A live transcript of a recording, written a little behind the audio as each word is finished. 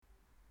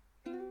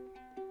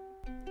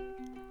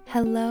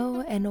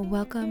Hello, and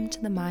welcome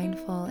to the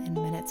Mindful in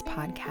Minutes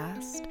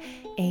podcast,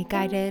 a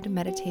guided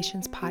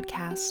meditations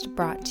podcast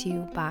brought to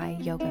you by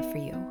Yoga for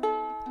You.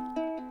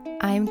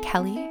 I'm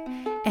Kelly,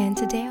 and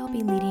today I'll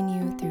be leading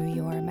you through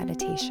your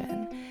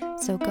meditation.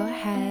 So go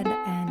ahead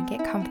and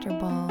get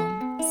comfortable,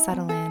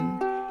 settle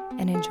in,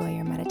 and enjoy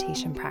your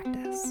meditation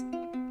practice.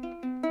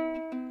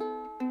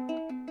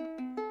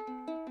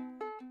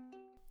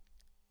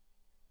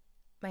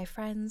 My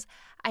friends,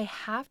 I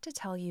have to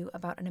tell you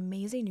about an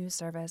amazing new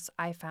service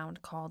I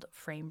found called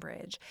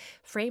FrameBridge.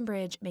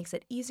 FrameBridge makes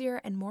it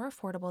easier and more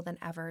affordable than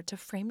ever to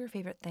frame your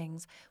favorite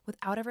things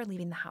without ever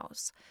leaving the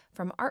house.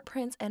 From art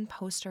prints and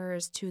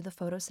posters to the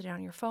photos sitting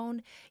on your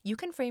phone, you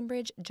can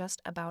FrameBridge just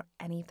about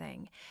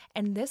anything.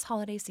 And this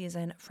holiday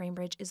season,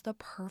 FrameBridge is the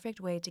perfect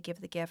way to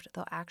give the gift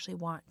they'll actually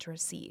want to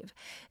receive.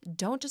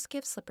 Don't just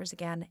give slippers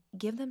again,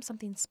 give them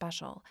something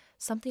special,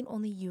 something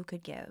only you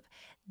could give.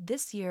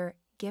 This year,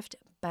 gift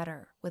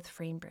better with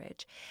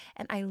FrameBridge.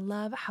 And I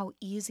love how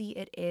easy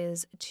it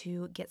is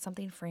to get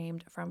something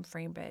framed from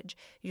FrameBridge.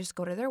 You just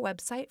go to their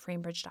website,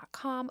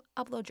 framebridge.com,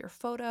 upload your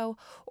photo,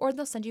 or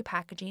they'll send you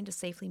packaging to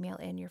safely mail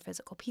in your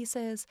physical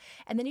pieces.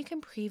 And then you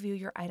can preview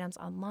your items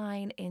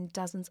online in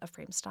dozens of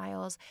frame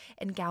styles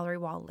and gallery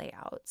wall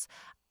layouts.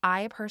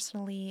 I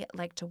personally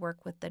like to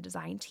work with the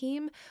design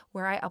team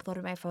where I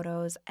uploaded my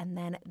photos and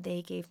then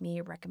they gave me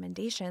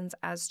recommendations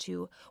as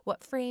to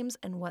what frames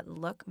and what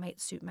look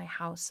might suit my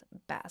house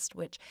best,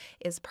 which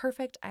is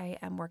perfect. I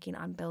am working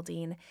on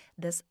building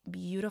this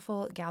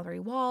beautiful gallery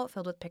wall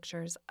filled with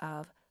pictures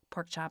of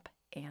Pork Chop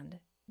and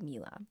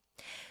Mila.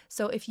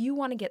 So if you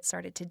want to get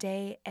started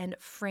today and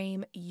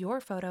frame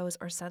your photos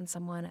or send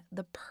someone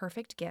the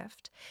perfect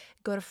gift,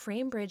 go to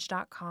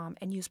framebridge.com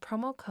and use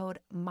promo code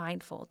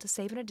MINDFUL to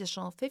save an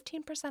additional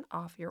 15%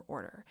 off your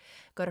order.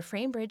 Go to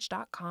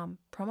framebridge.com,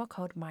 promo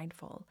code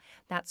MINDFUL.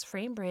 That's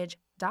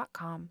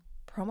framebridge.com,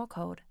 promo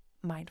code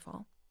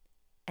MINDFUL.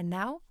 And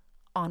now,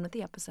 on with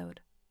the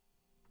episode.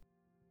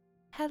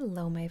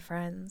 Hello, my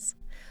friends.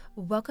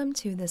 Welcome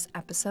to this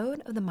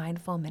episode of the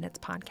Mindful Minutes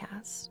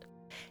podcast.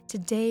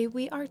 Today,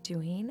 we are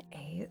doing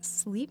a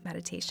sleep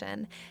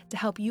meditation to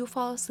help you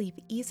fall asleep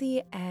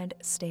easy and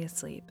stay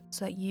asleep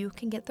so that you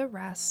can get the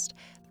rest,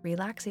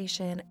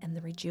 relaxation, and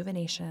the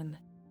rejuvenation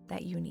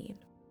that you need.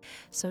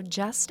 So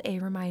just a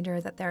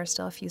reminder that there are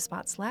still a few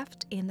spots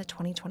left in the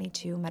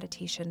 2022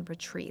 meditation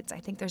retreats. I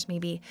think there's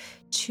maybe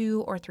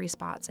 2 or 3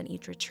 spots in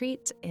each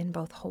retreat in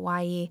both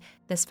Hawaii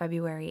this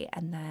February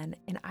and then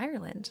in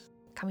Ireland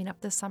coming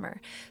up this summer.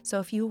 So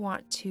if you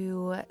want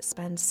to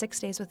spend 6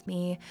 days with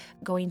me,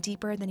 going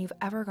deeper than you've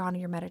ever gone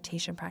in your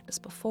meditation practice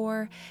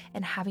before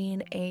and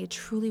having a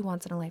truly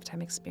once in a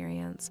lifetime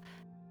experience,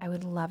 I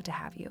would love to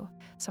have you.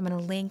 So I'm going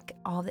to link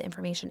all the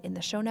information in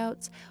the show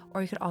notes,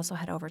 or you could also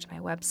head over to my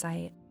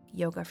website,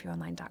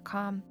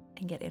 yogaforyouonline.com,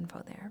 and get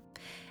info there.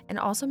 And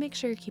also make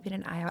sure you're keeping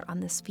an eye out on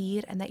this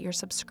feed and that you're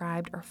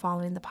subscribed or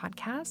following the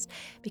podcast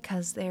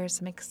because there's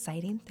some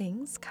exciting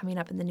things coming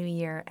up in the new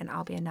year and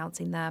I'll be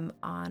announcing them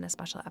on a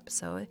special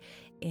episode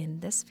in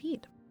this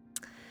feed.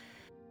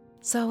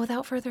 So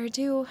without further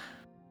ado,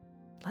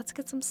 let's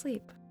get some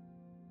sleep.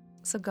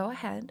 So go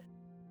ahead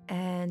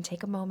and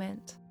take a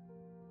moment,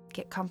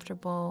 get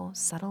comfortable,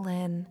 settle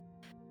in,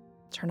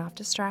 turn off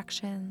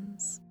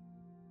distractions,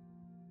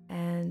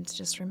 and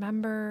just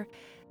remember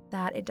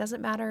that it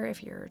doesn't matter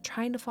if you're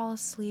trying to fall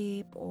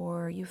asleep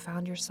or you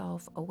found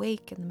yourself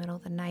awake in the middle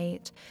of the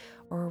night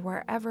or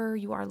wherever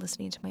you are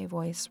listening to my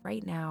voice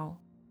right now.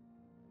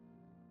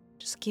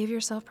 Just give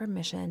yourself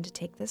permission to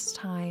take this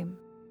time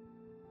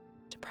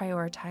to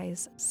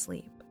prioritize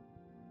sleep.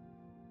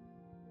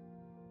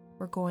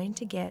 We're going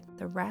to get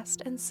the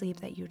rest and sleep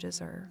that you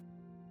deserve.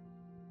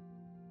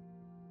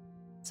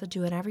 So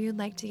do whatever you'd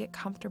like to get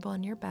comfortable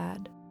in your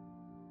bed.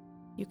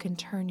 You can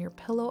turn your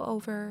pillow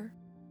over.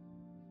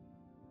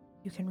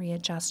 You can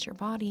readjust your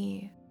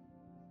body.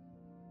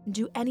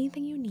 Do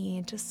anything you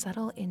need to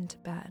settle into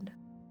bed.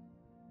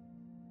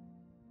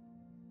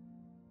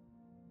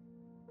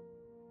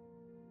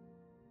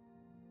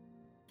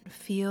 And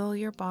feel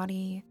your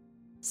body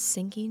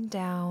sinking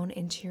down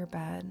into your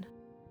bed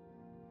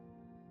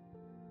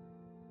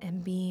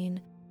and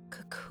being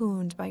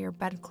cocooned by your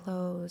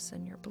bedclothes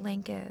and your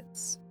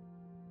blankets.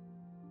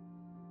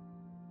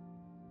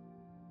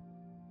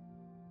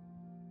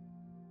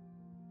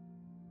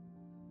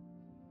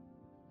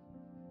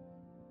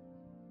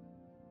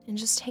 And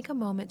just take a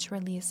moment to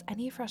release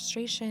any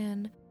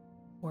frustration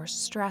or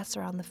stress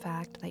around the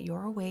fact that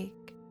you're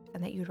awake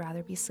and that you'd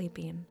rather be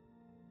sleeping.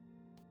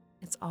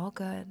 It's all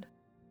good.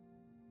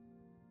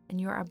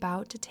 And you're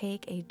about to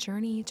take a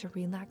journey to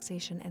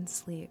relaxation and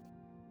sleep.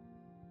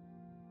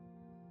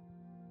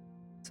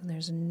 So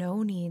there's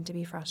no need to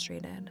be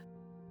frustrated.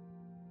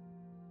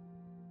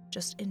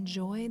 Just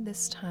enjoy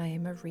this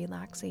time of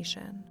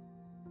relaxation.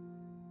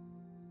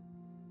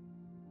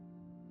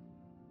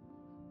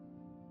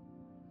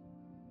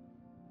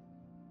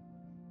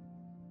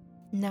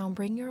 Now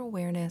bring your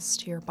awareness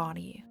to your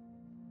body.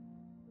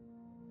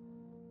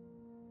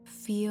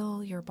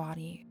 Feel your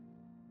body.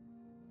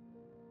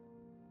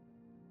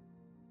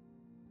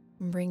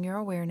 Bring your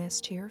awareness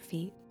to your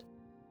feet.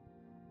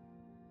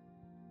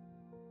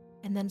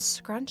 And then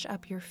scrunch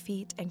up your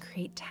feet and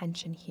create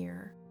tension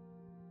here.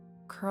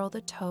 Curl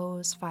the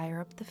toes,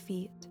 fire up the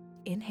feet.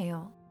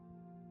 Inhale.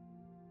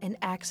 And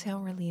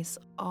exhale, release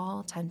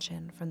all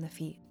tension from the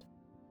feet.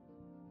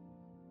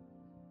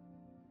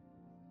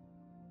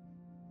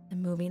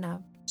 And moving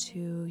up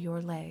to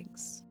your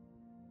legs.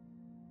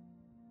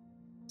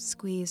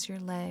 Squeeze your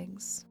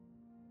legs.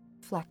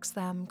 Flex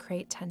them,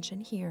 create tension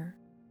here.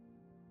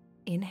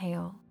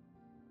 Inhale.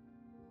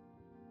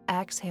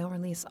 Exhale,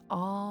 release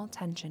all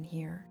tension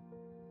here.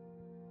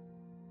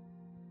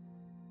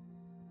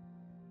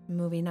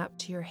 Moving up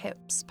to your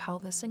hips,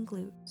 pelvis, and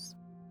glutes.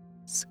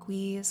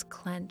 Squeeze,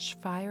 clench,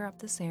 fire up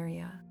this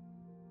area.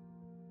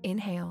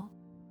 Inhale.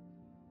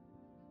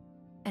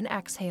 And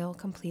exhale,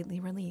 completely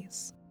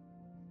release.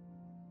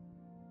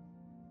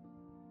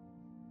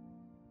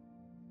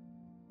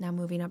 Now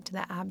moving up to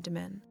the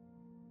abdomen.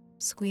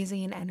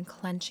 Squeezing and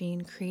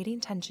clenching, creating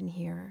tension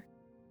here.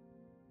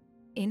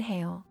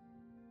 Inhale.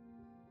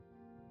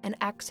 And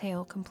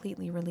exhale,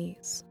 completely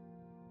release.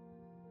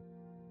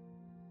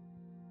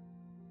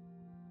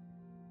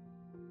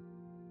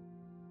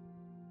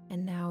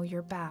 And now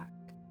your back.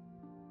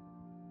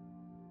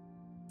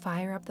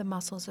 Fire up the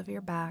muscles of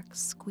your back,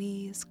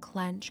 squeeze,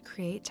 clench,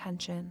 create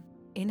tension.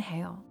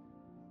 Inhale.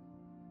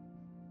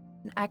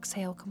 And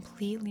exhale,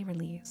 completely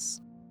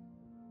release.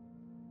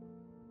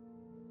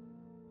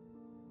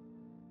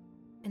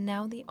 And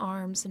now the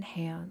arms and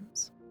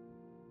hands.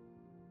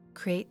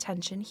 Create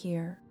tension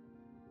here.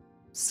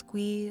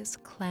 Squeeze,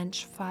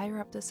 clench, fire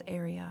up this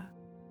area.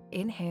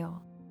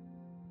 Inhale.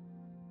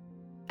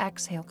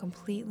 Exhale,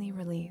 completely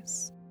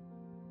release.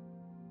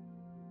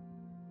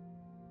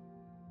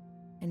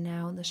 And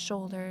now the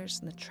shoulders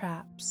and the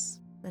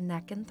traps, the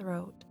neck and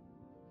throat.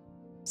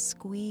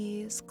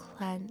 Squeeze,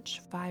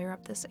 clench, fire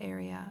up this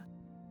area.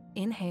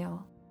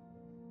 Inhale.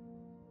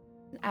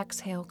 And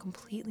exhale,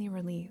 completely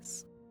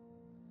release.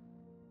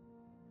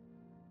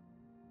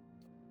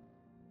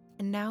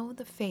 And now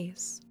the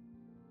face.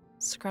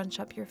 Scrunch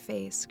up your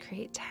face,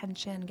 create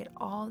tension, get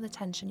all the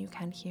tension you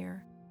can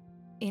here.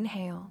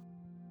 Inhale.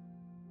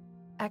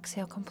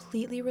 Exhale,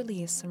 completely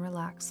release and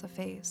relax the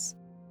face.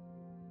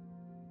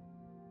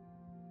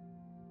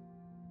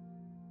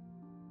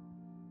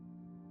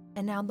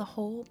 And now the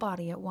whole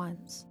body at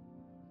once.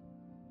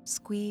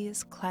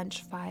 Squeeze,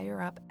 clench,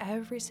 fire up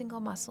every single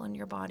muscle in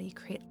your body.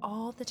 Create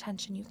all the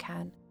tension you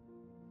can.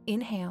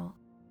 Inhale.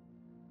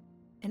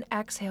 And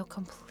exhale,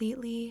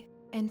 completely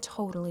and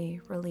totally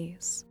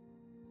release.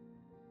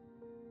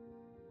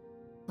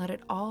 Let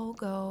it all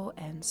go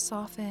and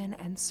soften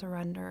and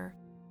surrender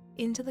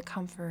into the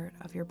comfort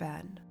of your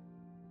bed.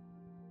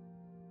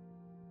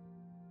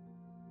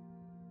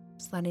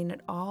 Just letting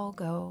it all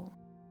go.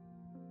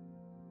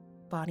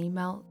 Body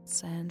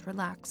melts and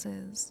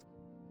relaxes.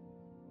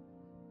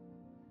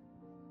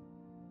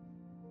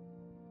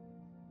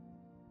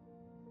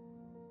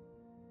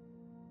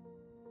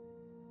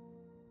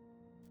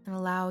 And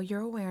allow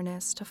your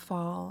awareness to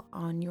fall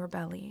on your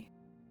belly.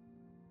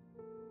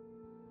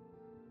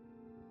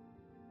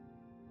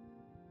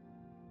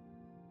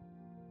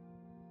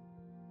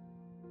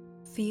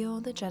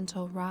 Feel the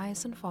gentle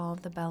rise and fall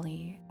of the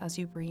belly as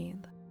you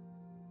breathe.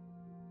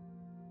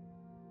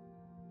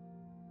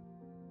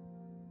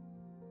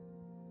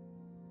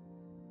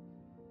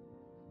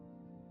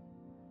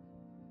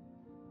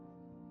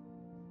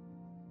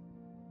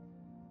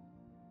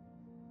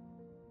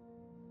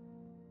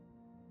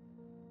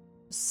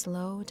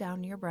 Slow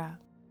down your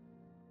breath.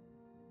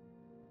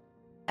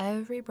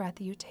 Every breath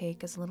you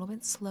take is a little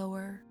bit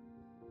slower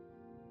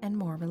and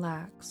more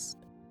relaxed.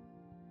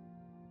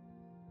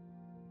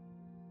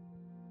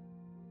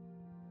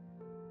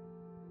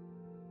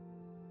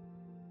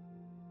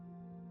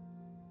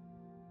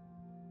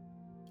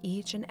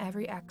 Each and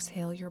every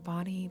exhale, your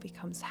body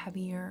becomes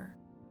heavier.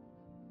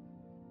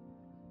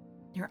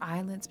 Your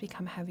eyelids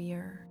become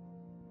heavier.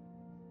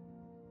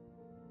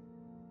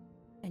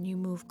 And you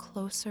move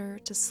closer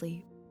to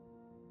sleep.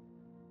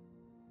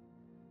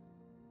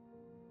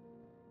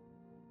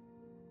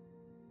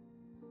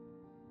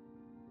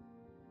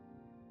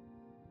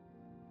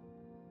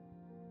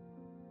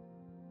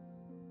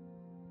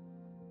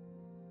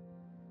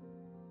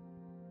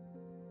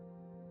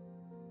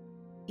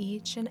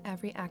 Each and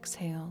every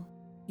exhale,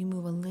 you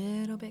move a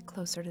little bit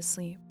closer to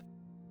sleep.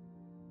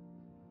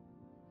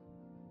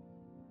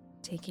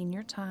 Taking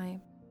your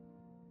time,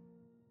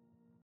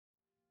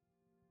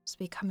 just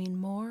becoming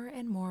more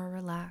and more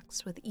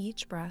relaxed with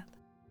each breath,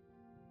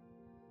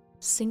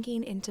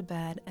 sinking into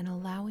bed and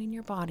allowing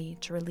your body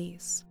to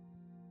release.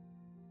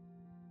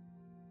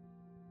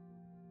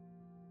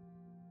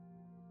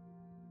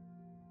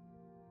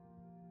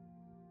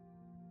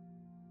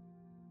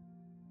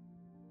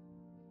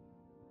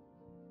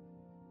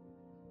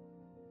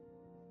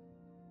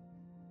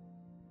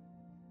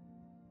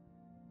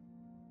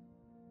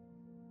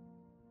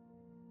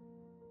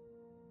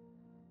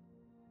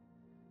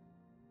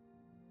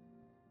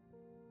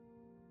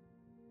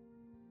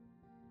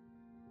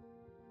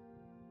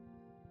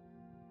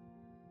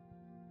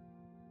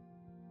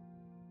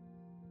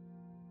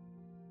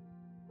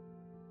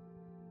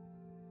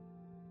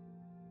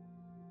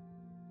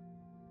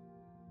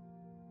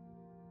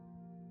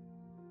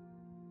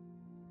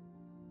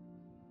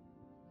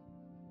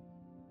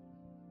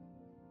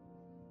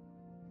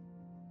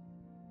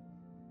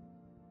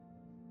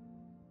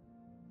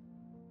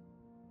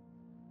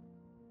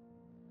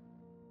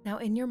 Now,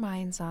 in your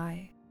mind's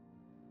eye,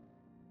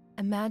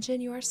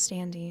 imagine you are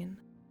standing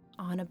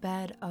on a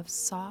bed of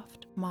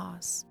soft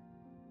moss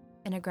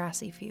in a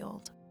grassy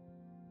field.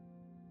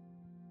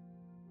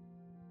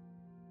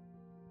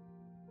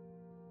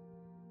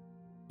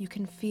 You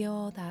can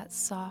feel that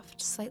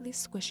soft, slightly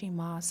squishy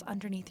moss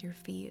underneath your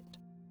feet.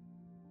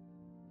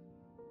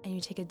 And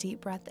you take a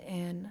deep breath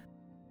in,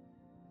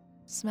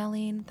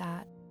 smelling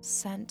that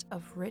scent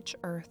of rich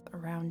earth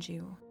around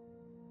you.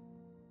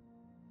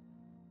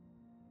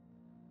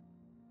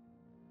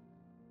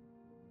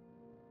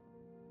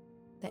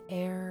 The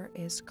air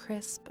is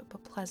crisp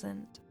but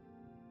pleasant.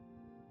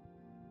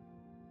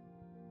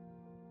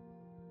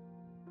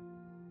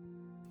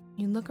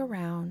 You look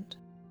around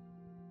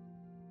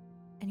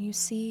and you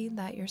see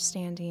that you're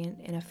standing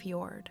in a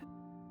fjord.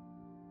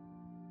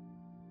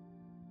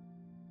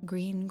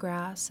 Green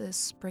grass is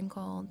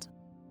sprinkled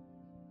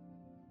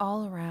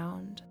all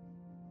around,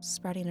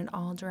 spreading in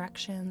all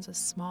directions as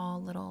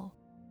small little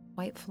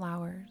white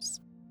flowers.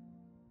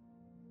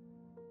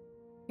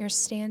 You're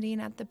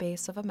standing at the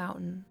base of a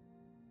mountain,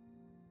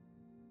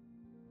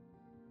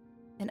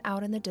 and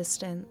out in the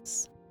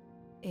distance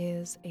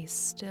is a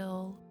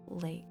still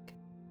lake.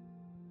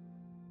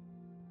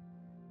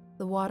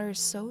 The water is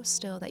so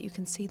still that you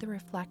can see the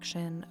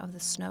reflection of the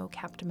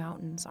snow-capped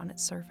mountains on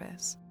its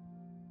surface.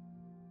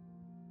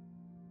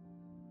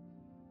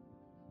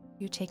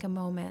 You take a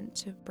moment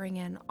to bring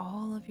in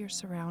all of your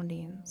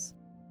surroundings,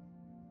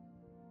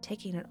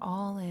 taking it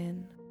all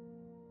in,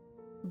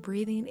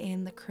 breathing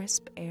in the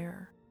crisp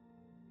air,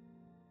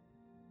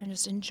 and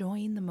just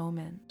enjoying the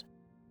moment.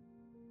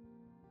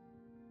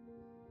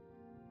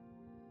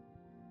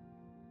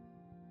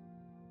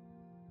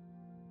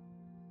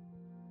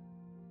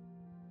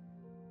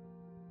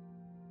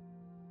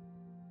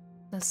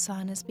 The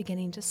sun is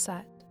beginning to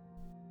set,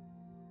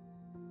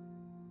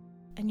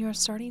 and you are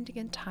starting to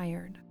get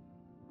tired.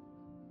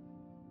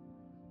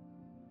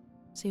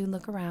 So you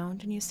look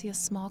around and you see a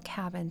small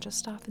cabin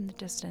just off in the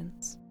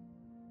distance.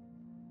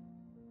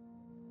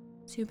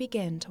 So you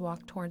begin to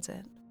walk towards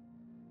it.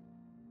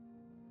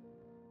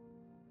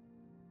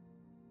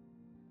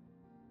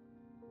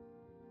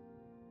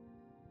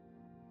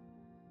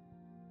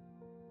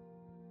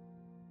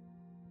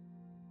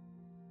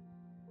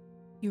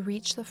 You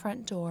reach the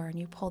front door and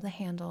you pull the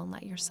handle and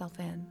let yourself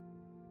in.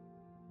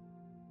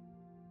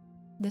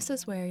 This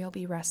is where you'll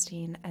be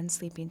resting and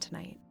sleeping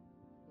tonight.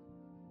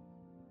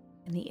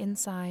 And the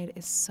inside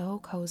is so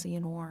cozy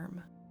and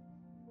warm.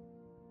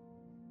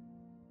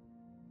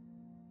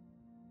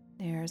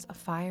 There's a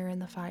fire in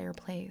the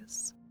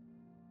fireplace,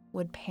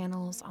 wood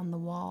panels on the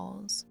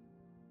walls,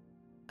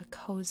 a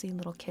cozy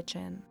little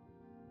kitchen.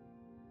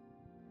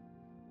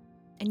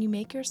 And you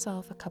make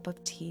yourself a cup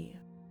of tea.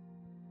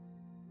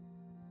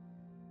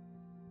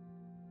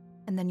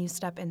 And then you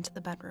step into the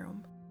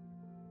bedroom.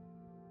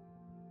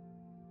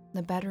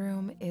 The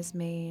bedroom is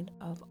made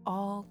of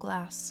all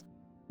glass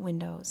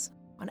windows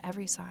on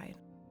every side.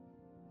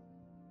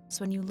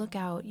 So when you look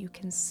out, you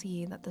can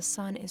see that the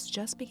sun is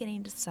just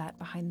beginning to set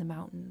behind the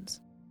mountains.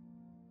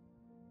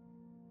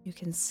 You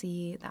can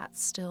see that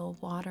still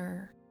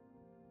water,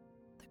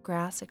 the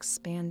grass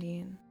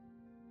expanding.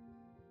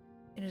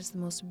 It is the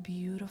most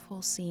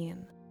beautiful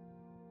scene.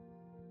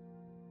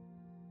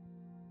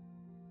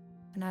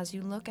 And as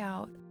you look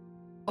out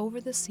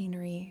over the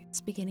scenery, it's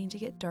beginning to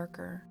get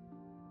darker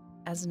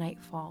as night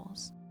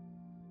falls.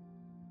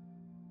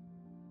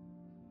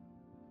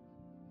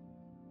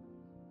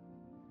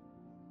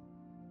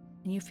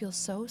 And you feel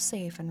so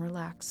safe and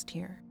relaxed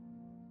here.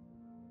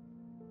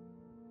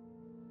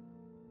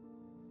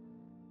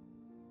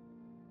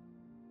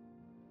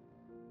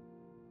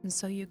 And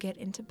so you get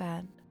into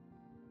bed,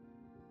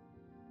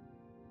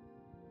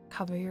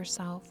 cover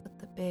yourself with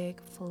the big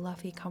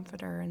fluffy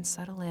comforter and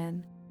settle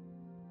in,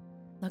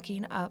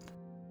 looking up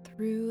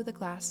through the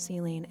glass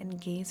ceiling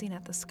and gazing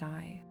at the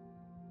sky.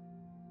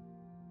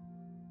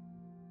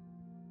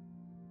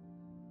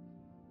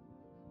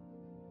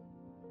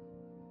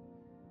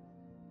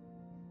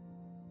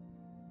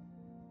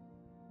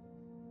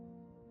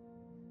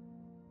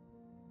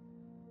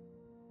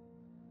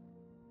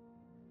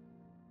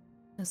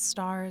 The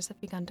stars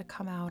have begun to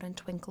come out and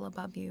twinkle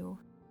above you.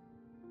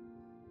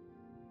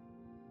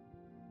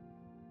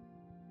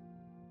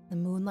 The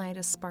moonlight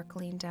is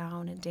sparkling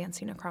down and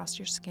dancing across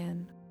your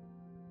skin.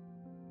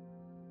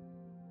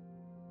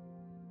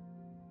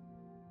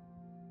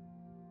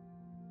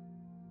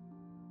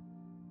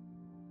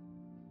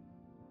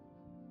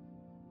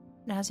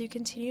 And as you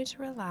continue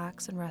to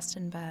relax and rest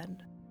in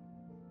bed,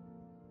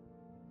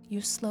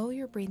 you slow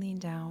your breathing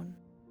down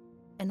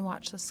and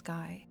watch the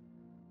sky,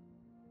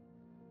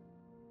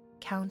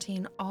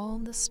 counting all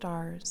the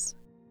stars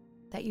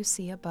that you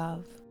see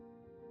above,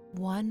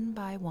 one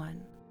by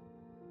one.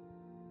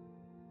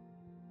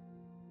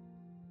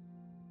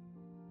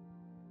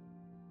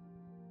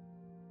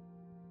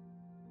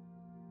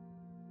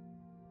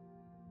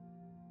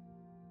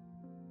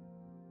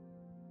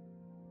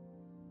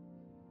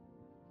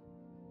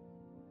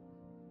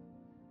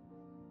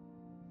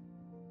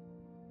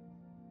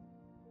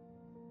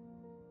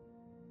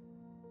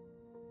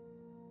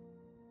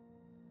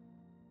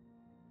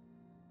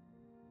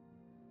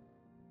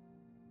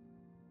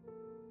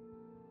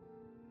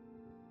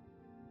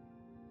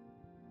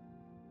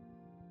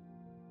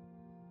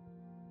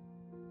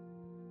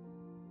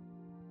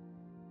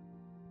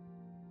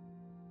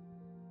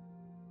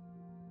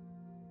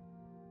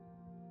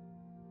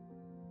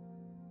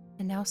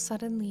 And now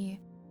suddenly,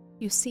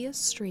 you see a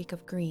streak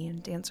of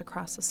green dance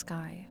across the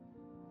sky.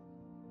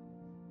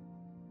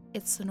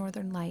 It's the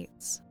northern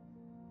lights.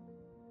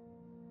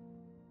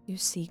 You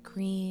see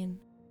green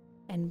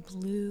and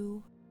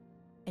blue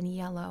and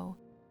yellow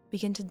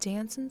begin to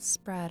dance and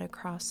spread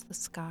across the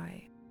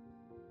sky,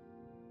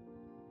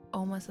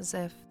 almost as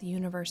if the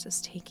universe is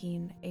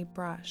taking a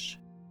brush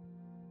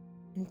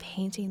and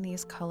painting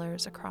these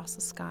colors across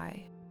the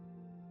sky.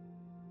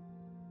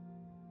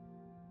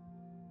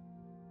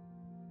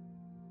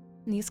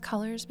 And these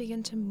colors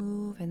begin to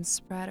move and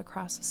spread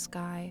across the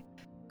sky,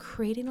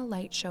 creating a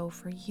light show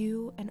for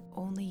you and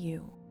only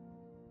you.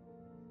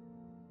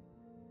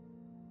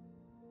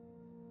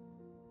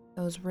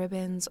 Those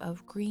ribbons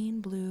of green,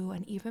 blue,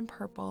 and even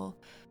purple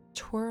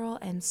twirl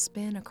and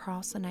spin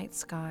across the night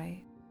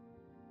sky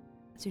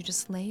as you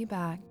just lay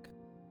back,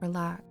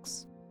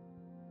 relax,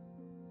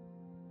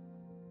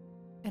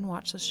 and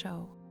watch the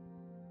show.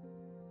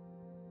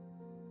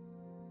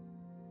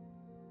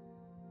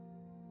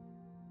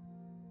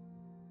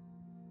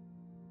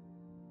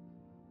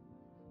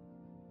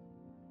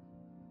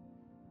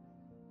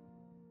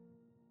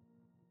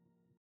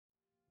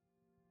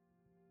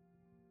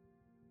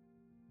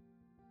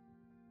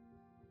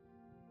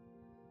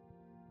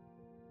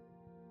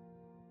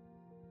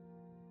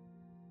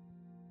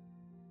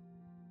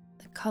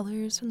 The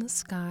colors from the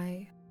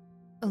sky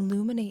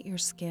illuminate your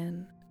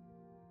skin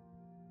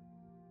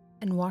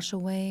and wash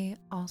away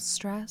all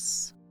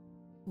stress,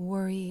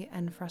 worry,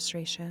 and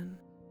frustration.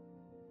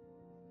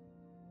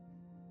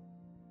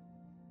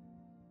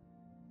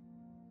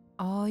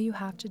 All you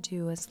have to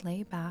do is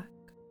lay back,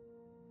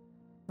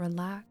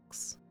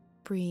 relax,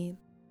 breathe,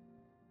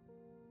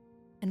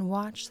 and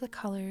watch the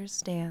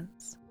colors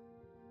dance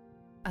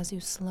as you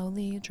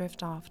slowly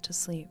drift off to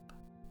sleep.